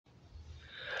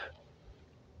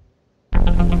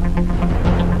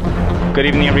Good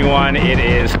evening, everyone. It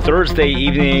is Thursday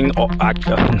evening,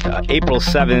 April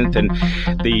 7th, and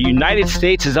the United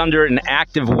States is under an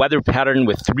active weather pattern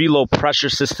with three low pressure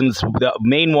systems, the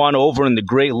main one over in the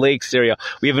Great Lakes area.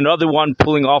 We have another one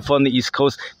pulling off on the East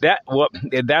Coast. That's what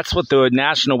the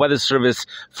National Weather Service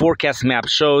forecast map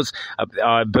shows,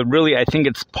 but really I think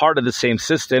it's part of the same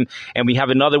system, and we have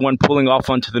another one pulling off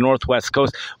onto the Northwest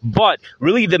coast. But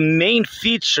really the main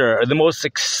feature, or the most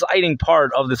exciting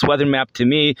part of this weather map to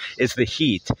me is the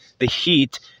heat.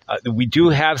 We do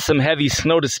have some heavy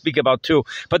snow to speak about too,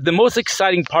 but the most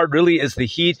exciting part really is the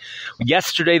heat.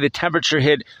 Yesterday, the temperature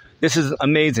hit, this is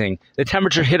amazing, the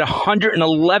temperature hit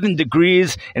 111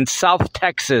 degrees in South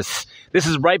Texas. This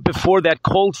is right before that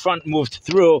cold front moved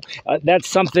through. That's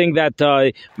something that,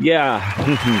 Thank you,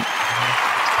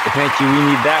 we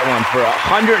need that one for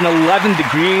 111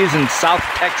 degrees in South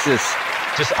Texas.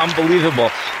 Just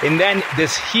unbelievable. And then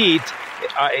this heat,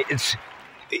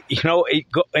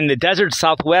 in the desert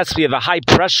Southwest, we have a high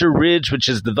pressure ridge which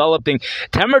is developing.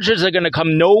 Temperatures are going to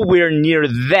come nowhere near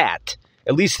that.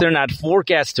 At least they're not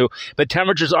forecast to, but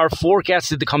temperatures are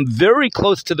forecasted to come very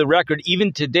close to the record.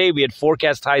 Even today, we had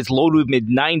forecast highs low to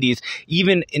mid-90s,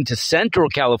 even into central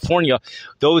California.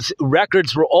 Those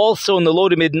records were also in the low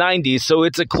to mid-90s, so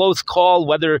it's a close call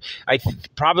whether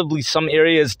probably some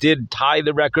areas did tie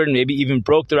the record, maybe even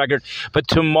broke the record. But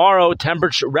tomorrow,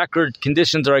 temperature record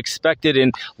conditions are expected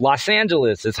in Los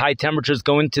Angeles as high temperatures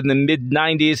go into the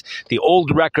mid-90s, the old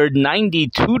record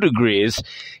 92 degrees,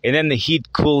 and then the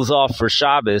heat cools off for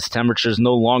Shabbos. Temperatures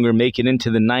no longer make it into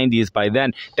the 90s by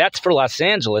then. That's for Los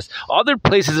Angeles. Other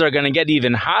places are going to get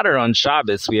even hotter on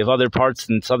Shabbos. We have other parts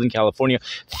in Southern California.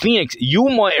 Phoenix,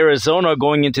 Yuma, Arizona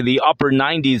going into the upper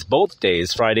 90s both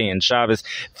days, Friday and Shabbos.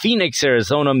 Phoenix,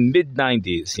 Arizona,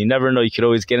 mid-90s. You never know. You could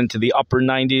always get into the upper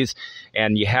 90s.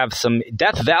 And you have some...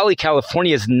 Death Valley,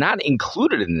 California is not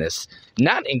included in this.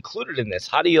 Not included in this.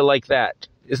 How do you like that?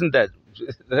 Isn't that...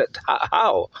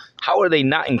 How are they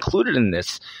not included in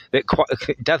this?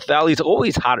 Death Valley is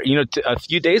always hotter. A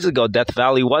few days ago, Death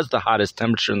Valley was the hottest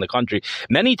temperature in the country.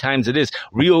 Many times it is.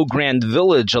 Rio Grande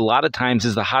Village, a lot of times,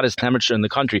 is the hottest temperature in the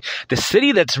country. The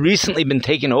city that's recently been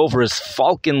taken over is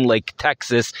Falcon Lake,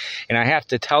 Texas. And I have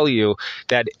to tell you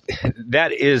that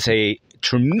is a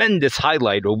tremendous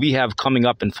highlight what we have coming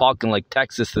up in Falcon Lake,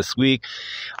 Texas this week.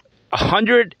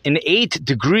 108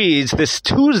 degrees this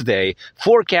Tuesday,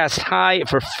 forecast high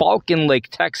for Falcon Lake,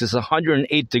 Texas,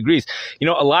 108 degrees. A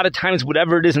lot of times,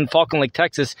 whatever it is in Falcon Lake,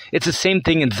 Texas, it's the same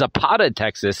thing in Zapata,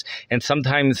 Texas. And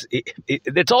sometimes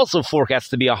it's also forecast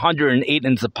to be 108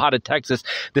 in Zapata, Texas.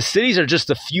 The cities are just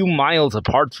a few miles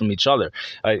apart from each other.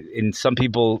 And some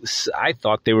people, I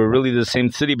thought they were really the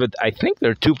same city, but I think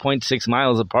they're 2.6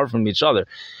 miles apart from each other.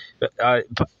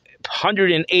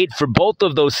 108 for both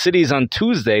of those cities on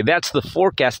Tuesday. That's the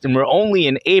forecast, and we're only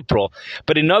in April.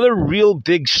 But another real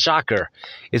big shocker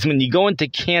is when you go into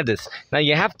Kansas. Now,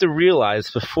 you have to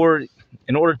realize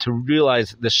in order to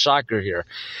realize the shocker here,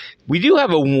 we do have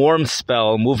a warm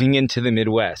spell moving into the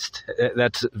Midwest.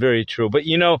 That's very true. But,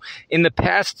 in the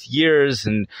past years,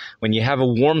 and when you have a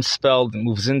warm spell that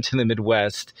moves into the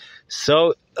Midwest,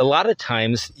 so a lot of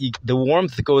times the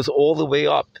warmth goes all the way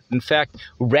up. In fact,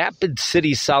 Rapid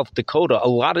City, South Dakota, a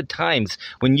lot of times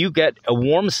when you get a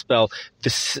warm spell,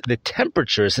 the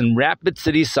temperatures in Rapid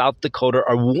City, South Dakota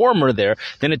are warmer there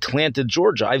than Atlanta,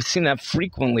 Georgia. I've seen that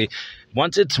frequently.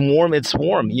 Once it's warm, it's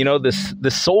warm.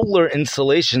 The solar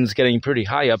insolation is getting pretty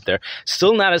high up there.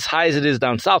 Still not as high as it is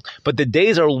down south, but the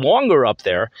days are longer up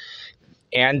there.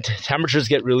 And temperatures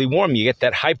get really warm. You get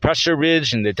that high pressure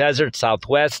ridge in the desert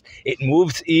Southwest. It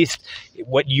moves east.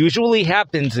 What usually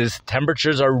happens is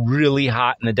temperatures are really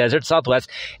hot in the desert Southwest.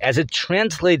 As it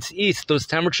translates east, those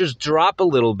temperatures drop a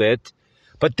little bit,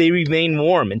 but they remain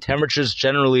warm, and temperatures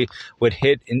generally would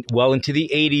hit well into the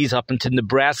 80s, up into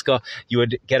Nebraska. You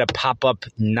would get a pop-up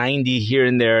 90 here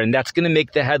and there, and that's going to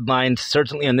make the headlines.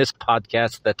 Certainly on this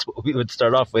podcast, that's what we would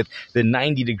start off with, the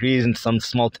 90 degrees in some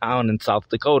small town in South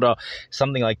Dakota,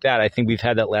 something like that. I think we've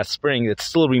had that last spring. It's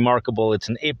still remarkable. It's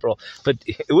in April, but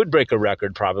it would break a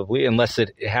record probably, unless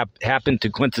it happened to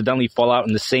coincidentally fall out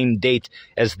on the same date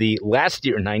as the last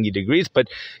year 90 degrees. But,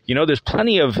 there's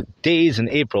plenty of days in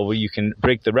April where you can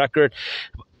break the record.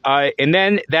 And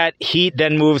then that heat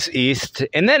then moves east,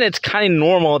 and then it's kind of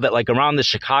normal that like around the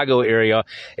Chicago area,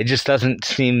 it just doesn't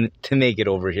seem to make it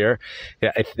over here.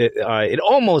 Yeah, it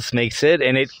almost makes it,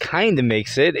 and it kind of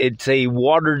makes it. It's a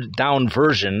watered down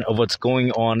version of what's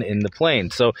going on in the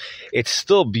plains. So it's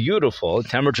still beautiful.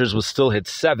 Temperatures will still hit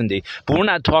 70, but we're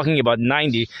not talking about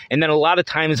 90. And then a lot of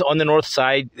times on the north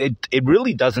side, it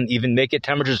really doesn't even make it.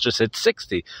 Temperatures just hit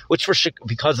 60, which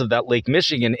because of that Lake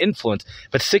Michigan influence,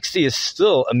 but 60 is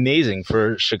still amazing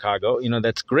for Chicago.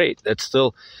 That's great. That's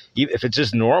still, if it's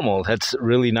just normal, that's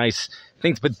really nice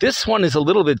things. But this one is a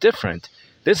little bit different.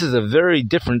 This is a very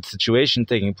different situation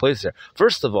taking place there.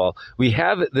 First of all, we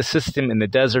have the system in the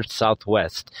desert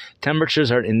southwest.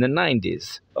 Temperatures are in the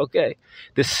 90s. Okay.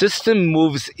 The system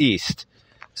moves east.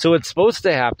 So what's supposed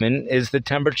to happen is the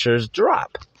temperatures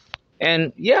drop.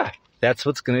 And yeah, that's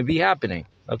what's going to be happening.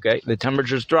 Okay. The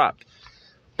temperatures drop.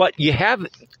 But you have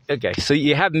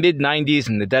mid-90s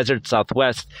in the desert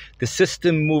southwest. The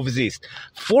system moves east.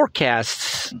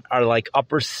 Forecasts are like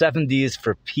upper 70s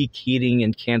for peak heating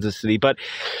in Kansas City. But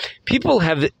people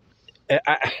have,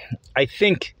 I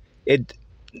think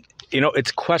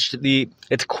it's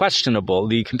questionable.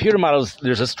 The computer models,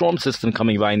 there's a storm system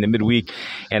coming by in the midweek,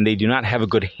 and they do not have a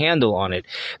good handle on it.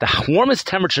 The warmest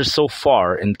temperature so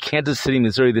far in Kansas City,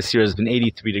 Missouri this year has been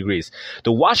 83 degrees.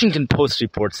 The Washington Post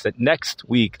reports that next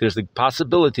week there's the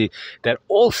possibility that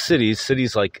all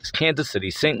cities like Kansas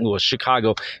City, St. Louis,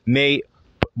 Chicago, may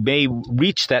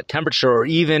reach that temperature or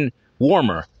even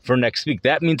warmer for next week.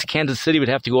 That means Kansas City would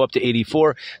have to go up to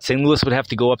 84. St. Louis would have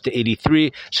to go up to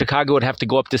 83. Chicago would have to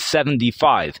go up to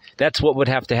 75. That's what would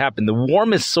have to happen. The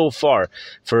warmest so far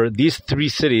for these three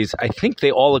cities, I think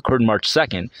they all occurred March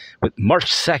 2nd. With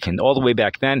March 2nd, all the way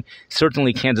back then,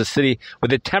 certainly Kansas City,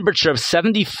 with a temperature of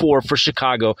 74 for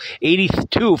Chicago,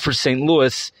 82 for St.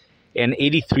 Louis, and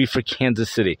 83 for Kansas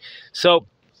City. So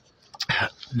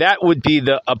that would be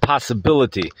a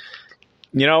possibility.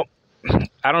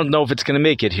 I don't know if it's going to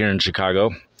make it here in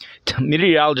Chicago.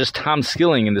 Meteorologist Tom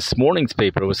Skilling in this morning's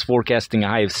paper was forecasting a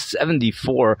high of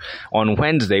 74 on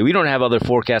Wednesday. We don't have other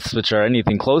forecasts which are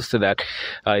anything close to that.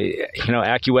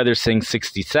 AccuWeather saying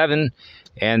 67,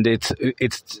 and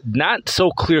it's not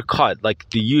so clear cut like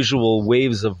the usual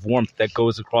waves of warmth that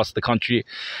goes across the country.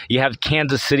 You have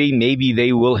Kansas City, maybe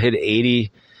they will hit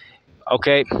 80.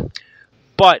 Okay,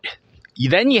 but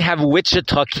then you have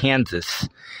Wichita, Kansas.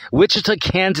 Wichita,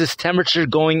 Kansas, temperature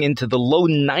going into the low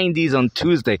 90s on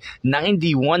Tuesday,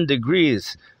 91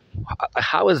 degrees.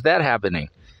 How is that happening?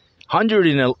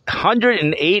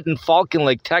 108 in Falcon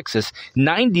Lake, Texas,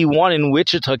 91 in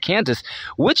Wichita, Kansas.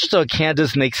 Wichita,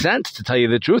 Kansas makes sense, to tell you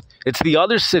the truth. It's the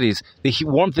other cities. The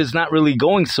warmth is not really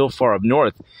going so far up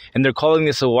north, and they're calling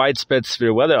this a widespread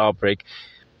severe weather outbreak.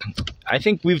 I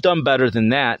think we've done better than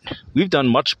that. We've done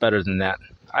much better than that.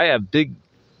 I have big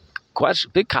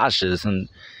cautions on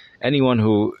anyone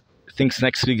who thinks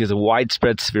next week is a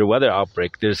widespread severe weather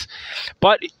outbreak.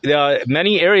 But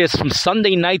many areas from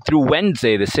Sunday night through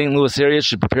Wednesday, the St. Louis area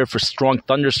should prepare for strong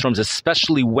thunderstorms,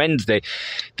 especially Wednesday.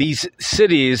 These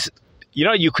cities,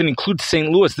 you can include St.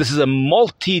 Louis. This is a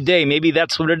multi-day, maybe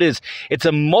that's what it is. It's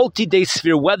a multi-day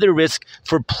severe weather risk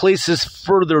for places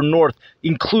further north,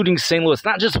 including St. Louis.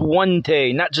 Not just one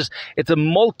day, it's a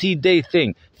multi-day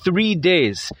thing. 3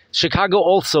 days. Chicago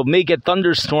also may get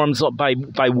thunderstorms by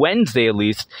Wednesday at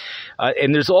least.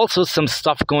 And there's also some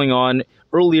stuff going on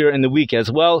earlier in the week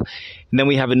as well. And then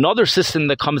we have another system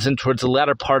that comes in towards the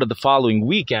latter part of the following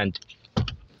weekend.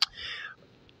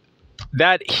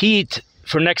 That heat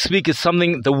for next week is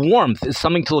the warmth is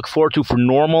something to look forward to for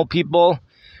normal people.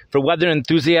 For weather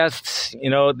enthusiasts,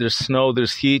 there's snow,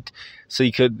 there's heat. So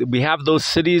we have those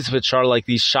cities which are like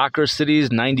these shocker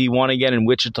cities. 91 again in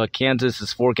Wichita, Kansas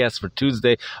is forecast for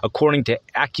Tuesday, according to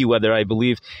AccuWeather, I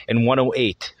believe, and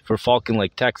 108 for Falcon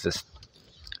Lake, Texas.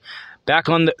 Back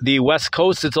on the West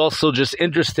Coast, it's also just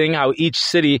interesting how each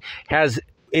city has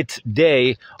its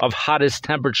day of hottest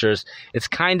temperatures. It's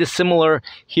kind of similar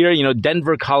here.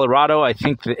 Denver, Colorado, I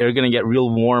think that they're going to get real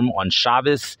warm on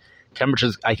Shabbos.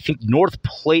 Temperatures, I think North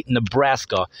Platte,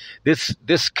 Nebraska.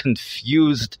 This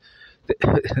confused.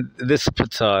 This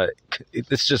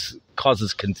just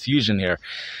causes confusion here.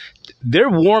 Their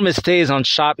warmest day is on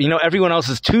Shabbos. Everyone else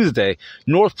is Tuesday.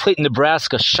 North Platte,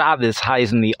 Nebraska, Shabbos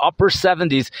highs in the upper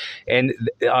 70s, and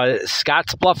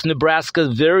Scottsbluff, Nebraska,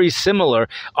 very similar,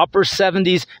 upper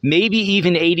 70s, maybe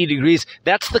even 80 degrees.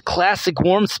 That's the classic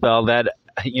warm spell that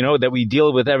we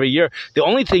deal with every year. The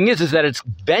only thing is that it's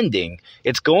bending.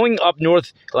 It's going up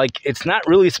north. Like, it's not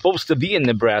really supposed to be in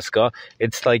Nebraska.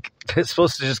 It's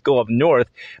supposed to just go up north,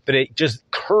 but it just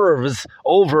curves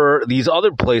over these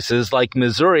other places like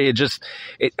Missouri.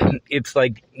 It's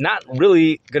like not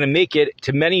really going to make it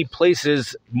to many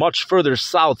places much further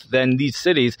south than these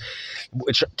cities,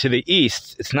 which to the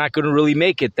east. It's not going to really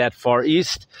make it that far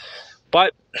east,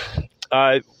 but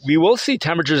we will see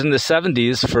temperatures in the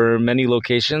 70s for many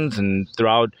locations and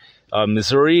throughout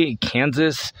Missouri,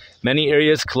 Kansas. Many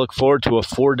areas can look forward to a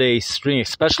 4-day string,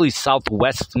 especially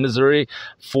southwest Missouri,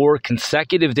 4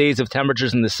 consecutive days of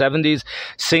temperatures in the 70s.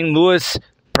 St. Louis,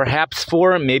 perhaps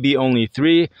 4, maybe only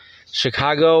 3.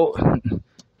 Chicago,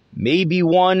 maybe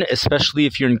 1, especially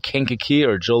if you're in Kankakee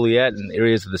or Joliet and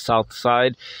areas of the south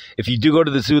side. If you do go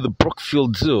to the zoo, the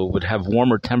Brookfield Zoo would have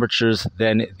warmer temperatures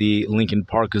than the Lincoln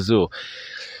Park Zoo.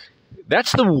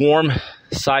 That's the warm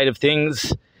side of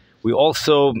things. We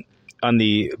also, on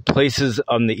the places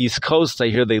on the East Coast, I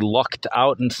hear they lucked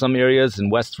out in some areas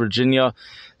in West Virginia.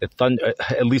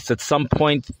 At least at some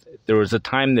point, there was a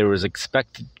time there was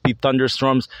expected to be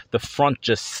thunderstorms. The front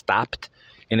just stopped,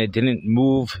 and it didn't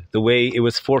move the way it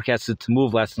was forecasted to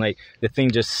move last night. The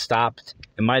thing just stopped.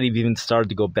 It might have even started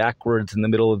to go backwards in the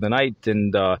middle of the night.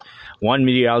 And one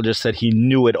meteorologist said he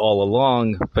knew it all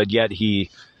along, but yet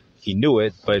he knew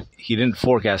it, but he didn't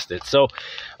forecast it. So,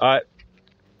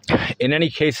 in any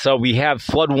case, we have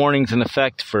flood warnings in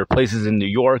effect for places in New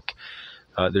York.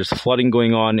 There's flooding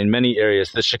going on in many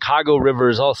areas. The Chicago River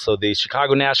is also, the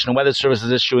Chicago National Weather Service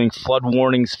is issuing flood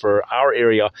warnings for our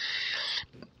area.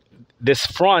 This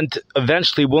front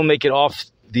eventually will make it off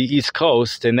the East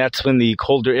Coast, and that's when the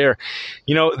colder air,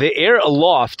 the air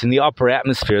aloft in the upper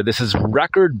atmosphere, this is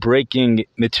record-breaking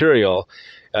material.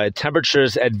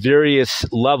 Temperatures at various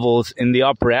levels in the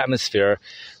upper atmosphere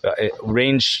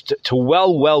ranged to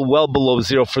well below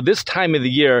zero. For this time of the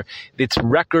year, it's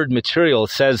record material,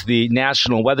 says the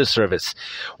National Weather Service.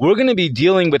 We're going to be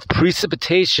dealing with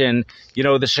precipitation.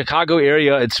 The Chicago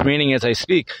area, it's raining as I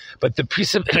speak, but the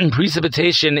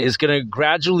precipitation is going to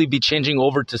gradually be changing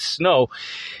over to snow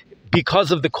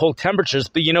because of the cold temperatures.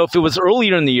 But, if it was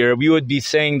earlier in the year, we would be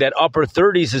saying that upper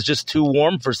 30s is just too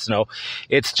warm for snow.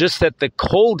 It's just that the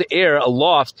cold air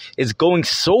aloft is going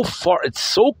so far, it's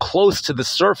so close to the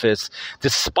surface,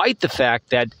 despite the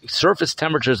fact that surface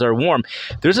temperatures are warm,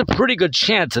 there's a pretty good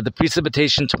chance that the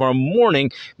precipitation tomorrow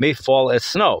morning may fall as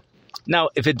snow. Now,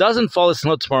 if it doesn't fall as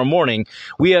snow tomorrow morning,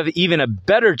 we have even a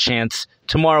better chance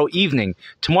tomorrow evening.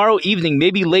 Tomorrow evening,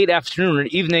 maybe late afternoon or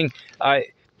evening,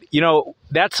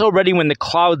 that's already when the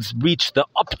clouds reach, the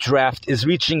updraft is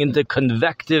reaching into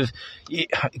convective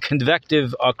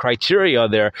criteria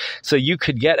there. So you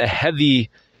could get a heavy,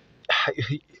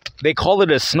 they call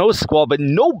it a snow squall, but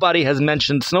nobody has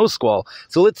mentioned snow squall.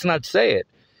 So let's not say it.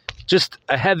 Just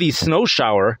a heavy snow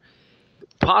shower,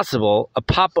 possible,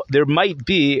 there might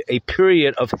be a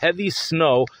period of heavy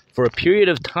snow for a period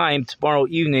of time tomorrow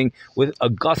evening with a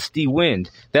gusty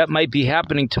wind. That might be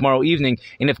happening tomorrow evening.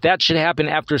 And if that should happen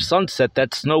after sunset,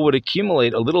 that snow would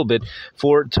accumulate a little bit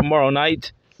for tomorrow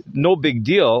night. No big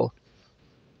deal.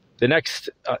 The next,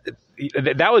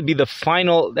 that would be the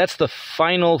final, that's the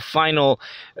final,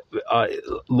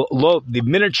 the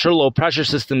miniature low pressure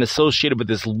system associated with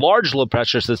this large low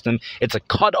pressure system. It's a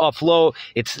cut-off low.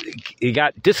 It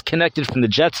got disconnected from the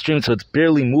jet stream, so it's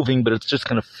barely moving, but it's just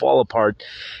going to fall apart.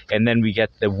 And then we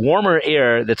get the warmer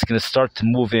air that's going to start to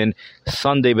move in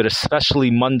Sunday, but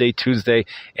especially Monday, Tuesday,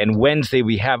 and Wednesday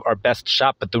we have our best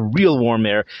shot. But the real warm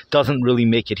air doesn't really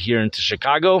make it here into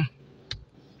Chicago.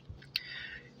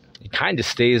 It kind of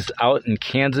stays out in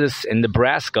Kansas and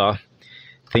Nebraska.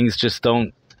 Things just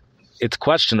don't, it's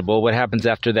questionable what happens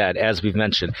after that, as we've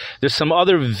mentioned. There's some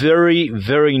other very,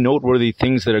 very noteworthy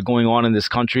things that are going on in this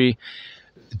country.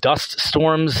 Dust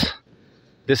storms.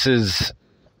 This is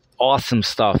awesome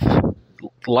stuff.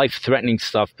 Life-threatening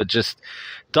stuff, but just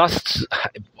dust,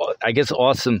 I guess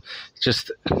awesome,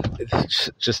 just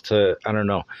to, I don't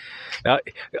know.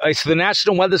 So the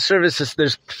National Weather Service,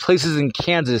 there's places in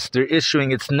Kansas, they're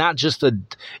issuing, it's not just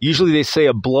usually they say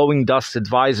a blowing dust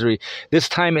advisory. This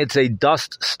time it's a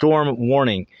dust storm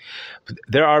warning.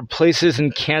 There are places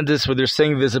in Kansas where they're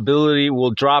saying visibility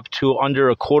will drop to under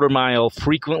a quarter mile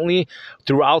frequently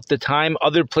throughout the time.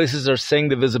 Other places are saying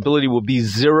the visibility will be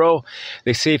 0.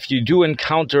 They say if you do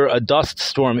encounter a dust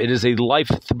storm, it is a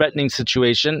life-threatening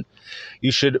situation.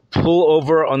 You should pull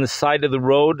over on the side of the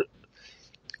road,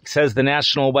 says the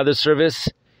National Weather Service.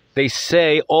 They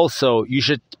say also you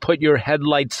should put your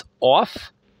headlights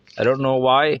off. I don't know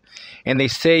why. And they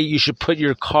say you should put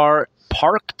your car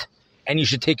parked and you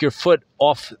should take your foot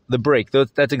off the brake.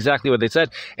 That's exactly what they said.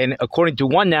 And according to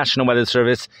one National Weather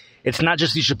Service, it's not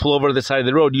just you should pull over to the side of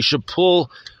the road. You should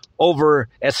pull over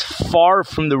as far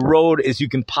from the road as you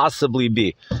can possibly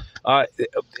be.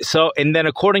 And then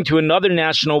according to another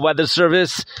National Weather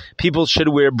Service, people should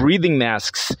wear breathing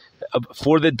masks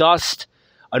for the dust.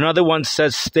 Another one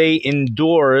says stay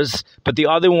indoors, but the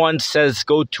other one says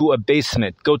go to a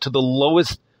basement, go to the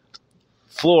lowest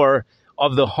floor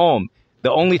of the home.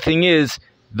 The only thing is,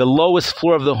 the lowest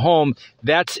floor of the home,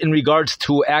 that's in regards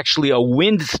to actually a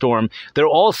windstorm. They're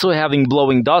also having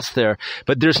blowing dust there,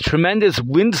 but there's tremendous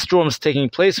windstorms taking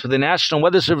place with the National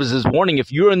Weather Service is warning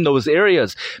if you're in those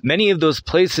areas. Many of those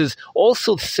places,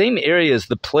 also the same areas,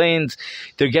 the plains,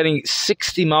 they're getting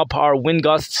 60 mile per hour wind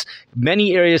gusts.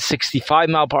 Many areas, 65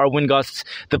 mile per hour wind gusts.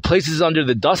 The places under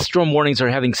the dust storm warnings are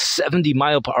having 70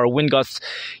 mile per hour wind gusts.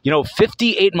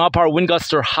 58 mile per hour wind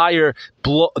gusts or higher.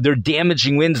 They're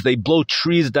damaging winds. They blow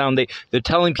trees down. They're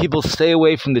telling people stay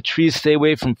away from the trees, stay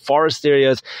away from forest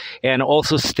areas, and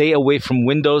also stay away from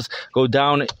windows. Go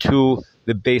down to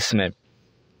the basement.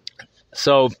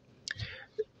 So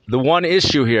the one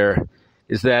issue here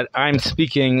is that I'm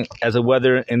speaking as a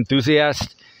weather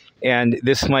enthusiast, and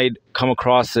this might come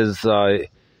across as someone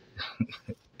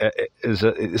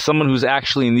who's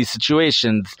actually in these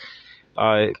situations.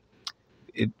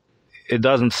 It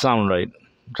doesn't sound right.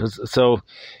 So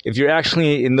if you're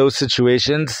actually in those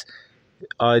situations,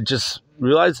 just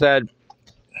realize that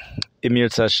Emir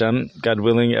Hashem, God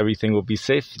willing, everything will be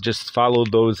safe. Just follow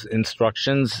those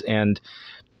instructions and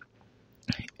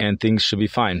things should be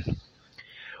fine.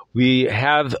 We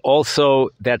have also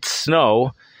that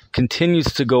snow continues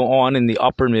to go on in the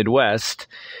upper Midwest.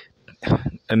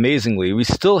 Amazingly, we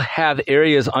still have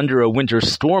areas under a winter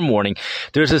storm warning.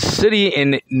 There's a city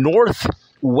in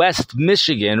northwest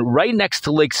Michigan right next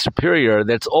to Lake Superior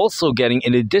that's also getting,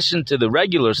 in addition to the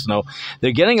regular snow,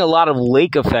 they're getting a lot of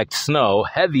lake effect snow,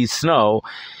 heavy snow,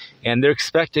 and they're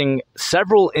expecting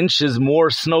several inches more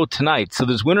snow tonight. So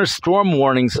there's winter storm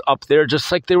warnings up there,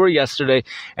 just like they were yesterday,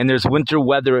 and there's winter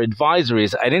weather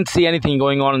advisories. I didn't see anything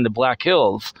going on in the Black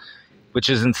Hills, which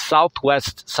is in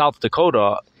southwest South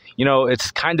Dakota. It's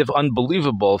kind of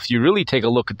unbelievable. If you really take a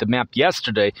look at the map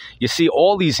yesterday, you see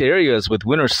all these areas with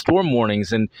winter storm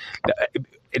warnings, and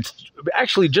it's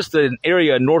actually just an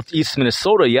area in northeast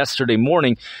Minnesota yesterday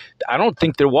morning. I don't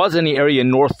think there was any area in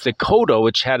North Dakota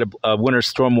which had a winter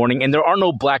storm warning, and there are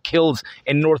no Black Hills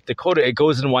in North Dakota. It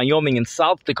goes in Wyoming and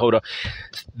South Dakota.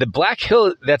 The Black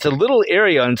Hill, that's a little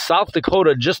area in South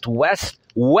Dakota just west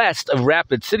of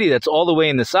Rapid City. That's all the way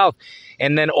in the south.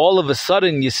 And then all of a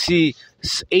sudden you see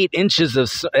 8 inches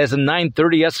of, as of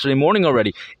 9:30 yesterday morning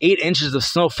already, 8 inches of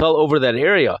snow fell over that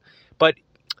area. But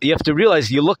you have to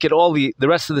realize, you look at all the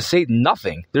rest of the state,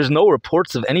 nothing. There's no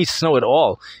reports of any snow at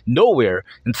all. Nowhere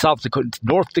in South Dakota,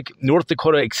 North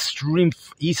Dakota, extreme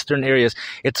eastern areas.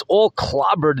 It's all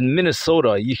clobbered in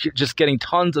Minnesota. You're just getting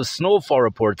tons of snowfall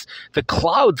reports. The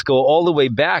clouds go all the way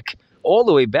back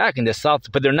into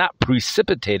south, but they're not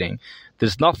precipitating.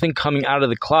 There's nothing coming out of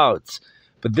the clouds.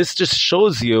 But this just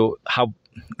shows you how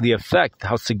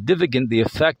significant the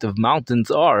effect of mountains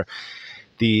are.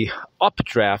 The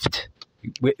updraft,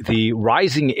 the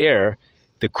rising air,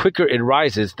 the quicker it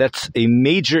rises, that's a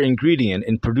major ingredient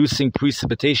in producing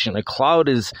precipitation. A cloud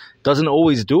doesn't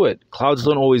always do it. Clouds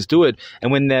don't always do it.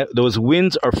 And when those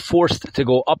winds are forced to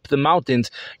go up the mountains,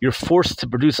 you're forced to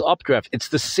produce updraft. It's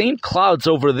the same clouds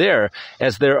over there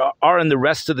as there are in the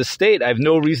rest of the state. I have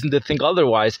no reason to think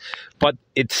otherwise. But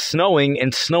it's snowing,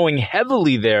 and snowing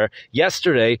heavily there.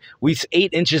 Yesterday, we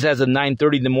 8 inches as of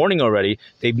 9:30 in the morning already.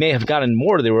 They may have gotten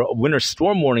more. There were winter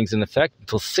storm warnings in effect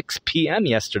until 6 p.m.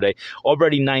 yesterday.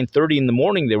 Already 9:30 in the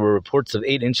morning, there were reports of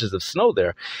 8 inches of snow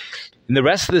there. And the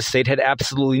rest of the state had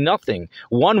absolutely nothing.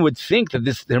 One would think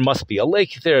that there must be a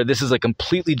lake there. This is a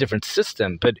completely different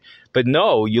system. But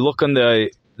no, you look on the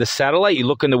satellite, you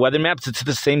look on the weather maps, it's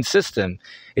the same system.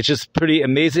 It's just pretty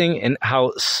amazing and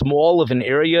how small of an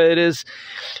area it is.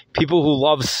 People who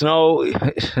love snow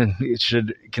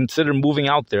should consider moving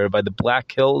out there by the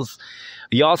Black Hills.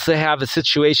 You also have a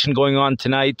situation going on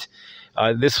tonight.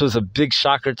 This was a big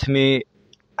shocker to me.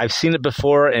 I've seen it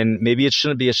before, and maybe it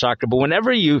shouldn't be a shocker, but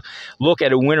whenever you look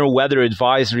at a winter weather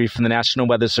advisory from the National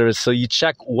Weather Service, so you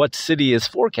check what city is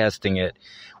forecasting it,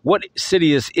 what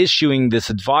city is issuing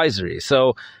this advisory.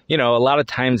 So, a lot of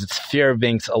times it's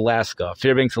Fairbanks, Alaska.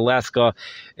 Fairbanks, Alaska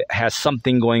has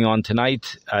something going on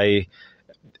tonight. I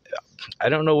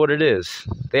don't know what it is.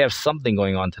 They have something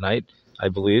going on tonight, I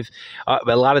believe. But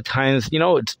a lot of times,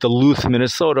 it's Duluth,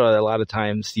 Minnesota. A lot of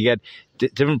times you get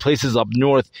different places up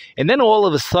north. And then all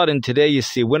of a sudden today you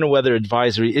see a winter weather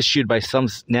advisory issued by some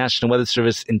National Weather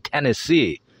Service in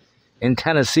Tennessee. In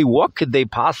Tennessee, what could they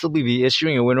possibly be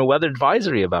issuing a winter weather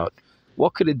advisory about?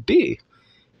 What could it be?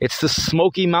 It's the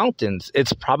Smoky Mountains.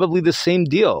 It's probably the same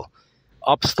deal.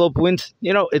 upslope winds,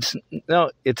 it's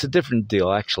a different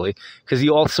deal actually, because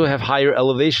you also have higher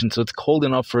elevation, so it's cold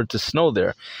enough for it to snow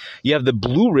there. You have the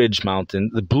Blue Ridge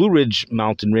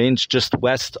Mountain Range just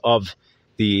west of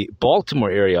the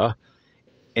Baltimore area,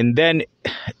 and then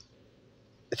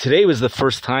today was the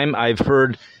first time I've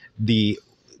heard the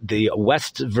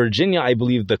West Virginia, I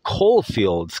believe, the coal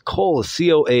fields, coal,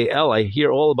 COAL. I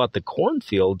hear all about the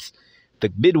cornfields,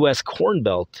 the Midwest Corn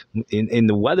Belt in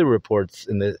the weather reports,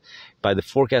 by the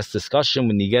forecast discussion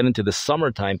when you get into the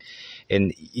summertime.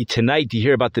 And tonight you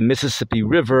hear about the Mississippi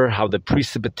River, how the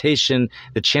precipitation,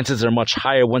 the chances are much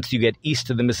higher once you get east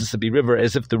of the Mississippi River,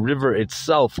 as if the river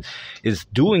itself is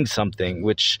doing something,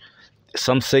 which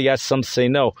some say yes, some say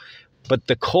no. But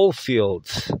the coal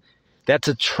fields, that's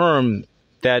a term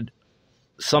that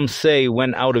some say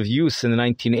went out of use in the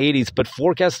 1980s, but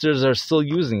forecasters are still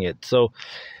using it. So,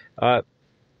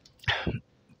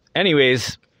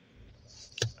 anyways,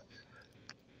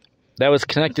 that was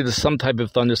connected to some type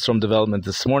of thunderstorm development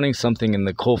this morning, something in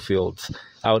the coal fields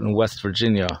out in West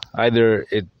Virginia. Either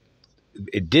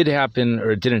it did happen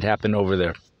or it didn't happen over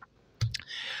there.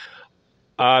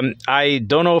 I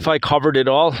don't know if I covered it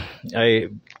all. I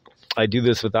do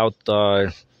this without,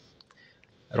 I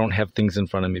don't have things in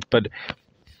front of me, but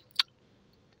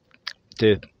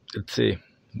let's see,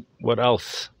 what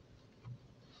else?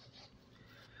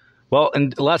 Well,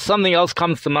 unless something else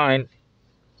comes to mind,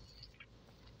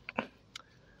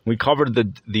 we covered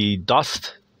the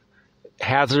dust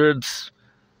hazards.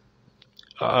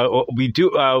 We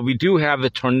do have a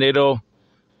tornado.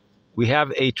 We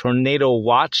have a tornado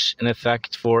watch in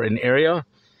effect for an area.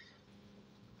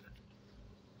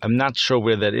 I'm not sure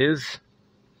where that is.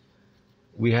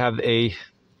 We have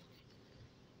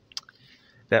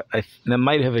that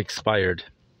might have expired.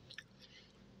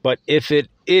 But if it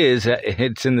is,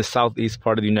 it's in the southeast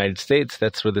part of the United States.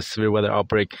 That's where the severe weather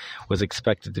outbreak was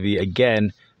expected to be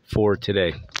again for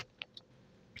today.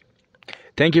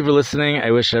 Thank you for listening. I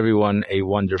wish everyone a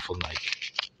wonderful night.